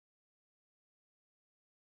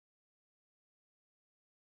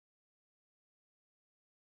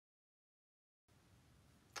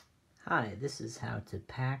Hi, this is how to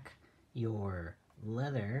pack your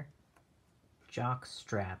leather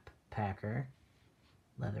jockstrap packer,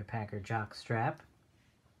 Leather Packer Jockstrap.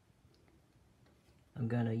 I'm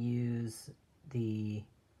going to use the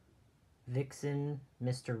Vixen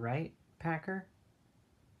Mr. Right packer.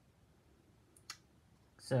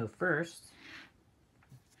 So first,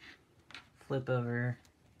 flip over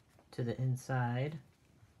to the inside.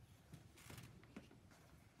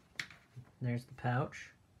 There's the pouch.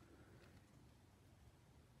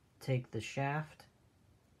 Take the shaft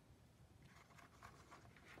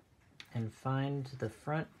and find the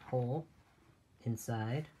front hole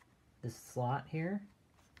inside this slot here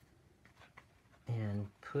and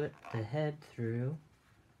put the head through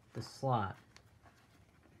the slot.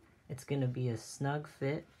 It's going to be a snug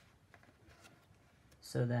fit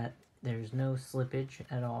so that there's no slippage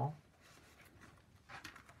at all.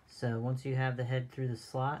 So once you have the head through the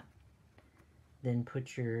slot, then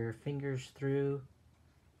put your fingers through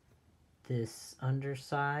this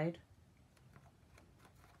underside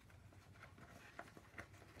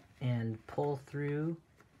and pull through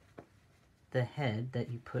the head that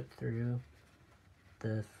you put through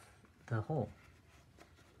the hole.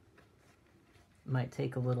 Might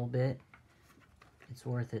take a little bit. It's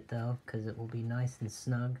worth it though, because it will be nice and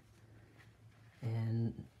snug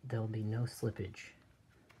and there'll be no slippage.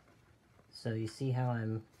 So you see how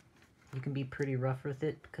you can be pretty rough with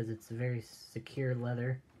it because it's very secure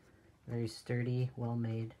leather. Very sturdy, well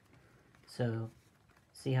made. So,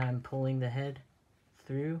 see how I'm pulling the head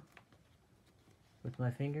through with my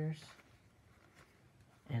fingers?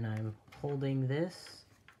 And I'm holding this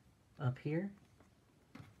up here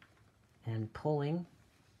and pulling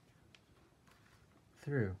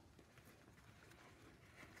through.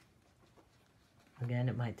 Again,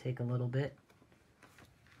 it might take a little bit,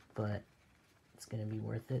 but it's going to be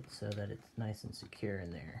worth it so that it's nice and secure in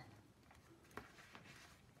there.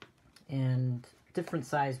 And different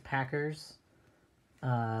size packers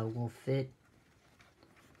will fit.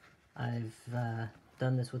 I've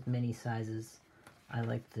done this with many sizes. I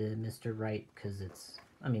like the Mr. Right because it's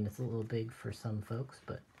a little big for some folks,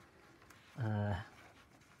 but I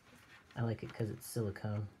like it because it's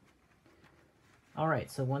silicone.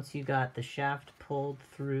 Alright, so once you got the shaft pulled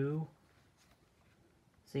through,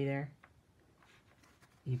 see there?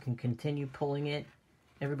 You can continue pulling it.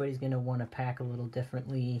 Everybody's going to want to pack a little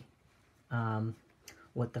differently.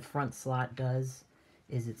 What the front slot does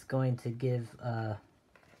is it's going to give a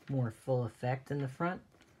more full effect in the front.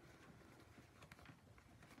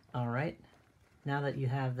 Alright, now that you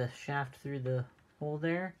have the shaft through the hole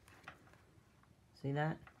there, see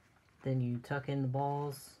that? Then you tuck in the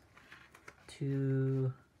balls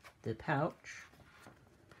to the pouch.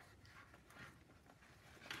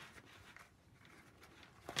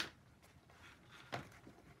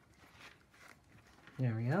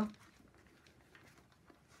 There we go.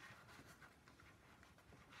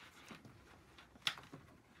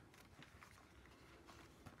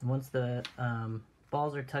 Once the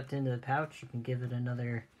balls are tucked into the pouch, you can give it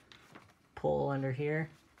another pull under here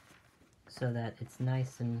so that it's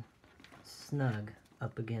nice and snug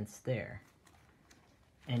up against there.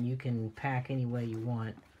 And you can pack any way you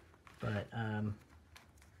want, but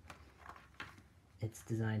it's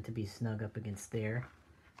designed to be snug up against there.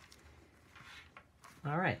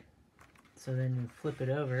 Alright, so then you flip it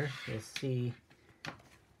over, you'll see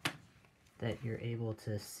that you're able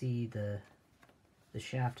to see the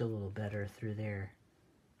shaft a little better through there,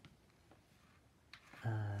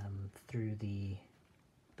 through the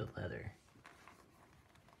leather.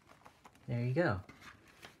 There you go.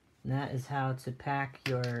 And that is how to pack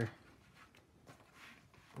your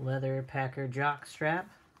Leather Packer Jockstrap.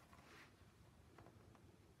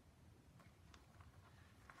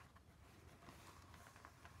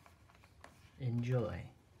 Enjoy.